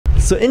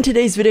So in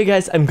today's video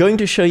guys, I'm going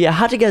to show you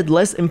how to get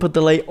less input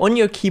delay on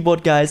your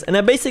keyboard guys, and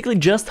I basically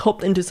just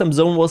hopped into some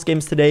Zone Wars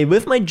games today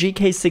with my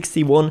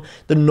GK61,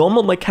 the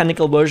normal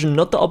mechanical version,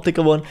 not the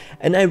optical one,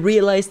 and I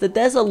realized that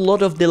there's a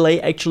lot of delay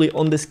actually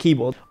on this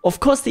keyboard. Of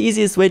course the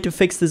easiest way to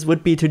fix this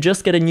would be to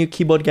just get a new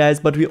keyboard guys,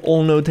 but we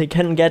all know they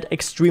can get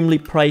extremely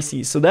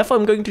pricey. So therefore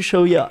I'm going to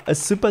show you a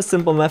super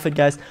simple method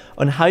guys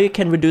on how you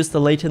can reduce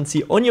the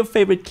latency on your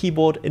favorite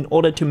keyboard in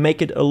order to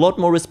make it a lot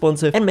more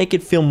responsive and make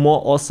it feel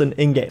more awesome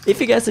in game. If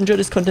you guys enjoy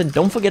this content,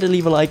 don't forget to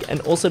leave a like,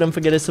 and also don't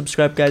forget to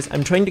subscribe guys.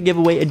 I'm trying to give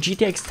away a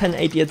GTX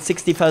 1080 at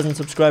 60,000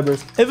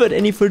 subscribers. Without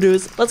any further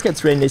ado, let's get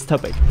straight into this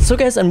topic. So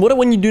guys, and what I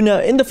want you to do now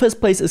in the first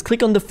place is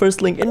click on the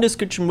first link in the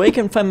description where you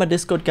can find my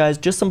Discord guys.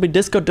 Just simply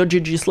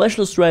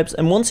discord.gg/lostripes,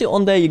 and once you're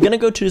on there, you're gonna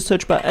go to the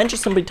search bar and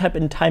just simply type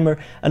in timer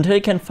until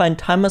you can find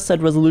timer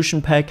set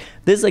resolution pack.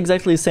 This is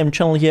exactly the same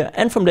channel here,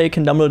 and from there you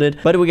can download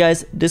it. By the way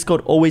guys,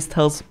 Discord always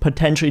tells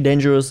potentially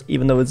dangerous,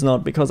 even though it's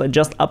not, because I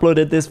just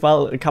uploaded this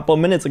file a couple of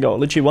minutes ago,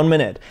 literally 1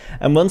 minute.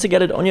 And once you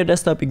get it on your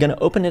desktop, you're gonna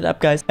open it up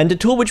guys, and the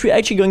tool which we're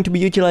actually going to be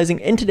utilizing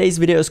in today's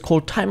video is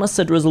called timer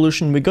set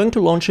resolution. We're going to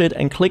launch it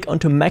and click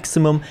onto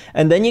maximum,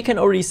 and then you can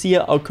already see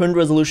here our current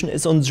resolution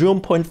is on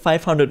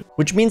 0.500,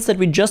 which means that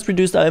we just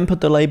reduced our input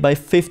delay by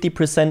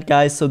 50%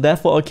 guys. So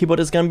therefore our keyboard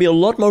is gonna be a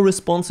lot more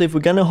responsive. We're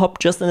gonna hop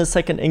just in a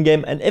second in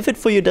game, and if it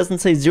for you doesn't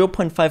say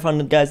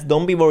 0.500 guys,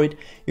 don't be worried.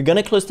 You're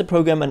gonna close the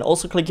program and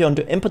also click here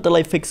onto input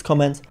delay fix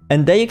comments,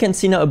 and there you can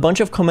see now a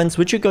bunch of comments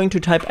which you're going to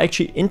type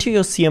actually into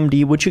your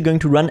CMD, which you're going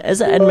to run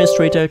as an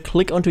administrator.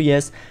 Click onto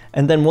yes,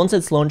 and then once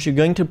it's launched, you're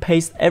going to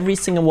paste every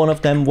single one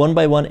of them one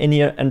by one in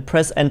here and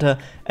press enter,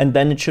 and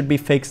then it should be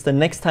fixed the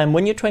next time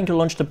when you're trying to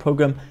launch the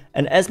program.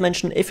 And as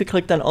mentioned, if you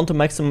click then onto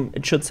maximum,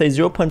 it should say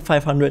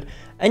 0.500,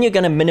 and you're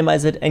gonna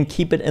minimize it and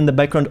keep it in the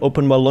background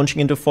open while launching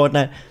into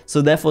Fortnite.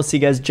 So therefore see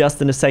you guys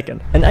just in a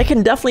second. And I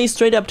can definitely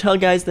straight up tell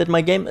guys that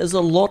my game is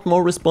a lot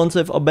more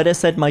responsive, or better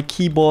said my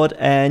keyboard,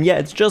 and yeah,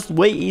 it's just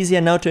way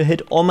easier now to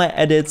hit all my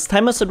edits.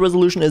 Timer set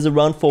resolution is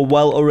around for a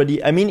while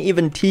already. I mean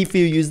even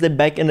Tfue used it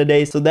back in the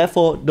day, so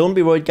therefore don't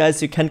be worried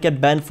guys, you can't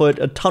get banned for it.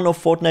 A ton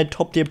of Fortnite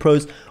top tier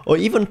pros or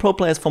even pro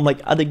players from like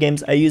other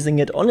games are using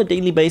it on a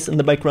daily basis in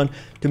the background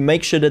to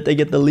make sure that they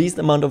get the least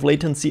amount of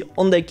latency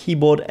on their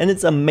keyboard. And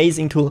it's an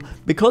amazing tool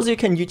because you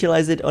can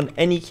utilize it on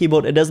any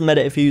keyboard. It doesn't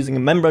matter if you're using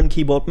a membrane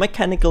keyboard,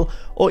 mechanical,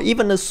 or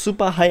even a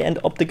super high-end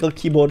optical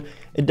keyboard.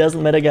 It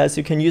doesn't matter guys,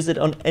 you can use it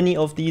on any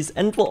of these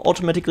and it will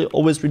automatically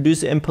always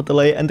reduce your input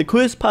delay. And the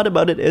coolest part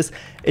about it is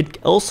it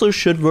also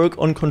should work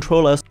on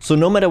controllers, so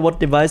no matter what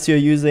device you're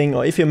using,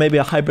 or if you're maybe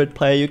a hybrid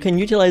player, you can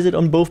utilize it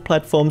on both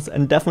platforms.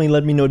 And definitely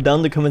let me know down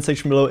in the comment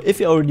section below if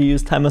you already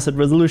use timer set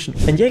resolution.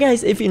 And yeah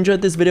guys, if you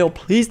enjoyed this video,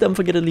 please don't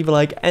forget to leave a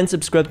like and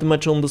subscribe to my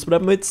channel. This would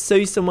help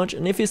me so much.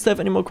 And if you still have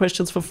any more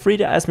questions, feel free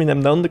to ask me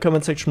them down in the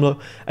comment section below.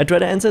 I try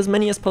to answer as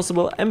many as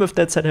possible. And with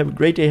that said, have a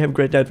great day, have a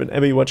great night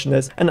whenever you're watching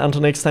this, and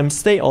until next time,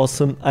 stay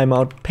awesome. I'm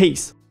out.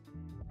 Peace.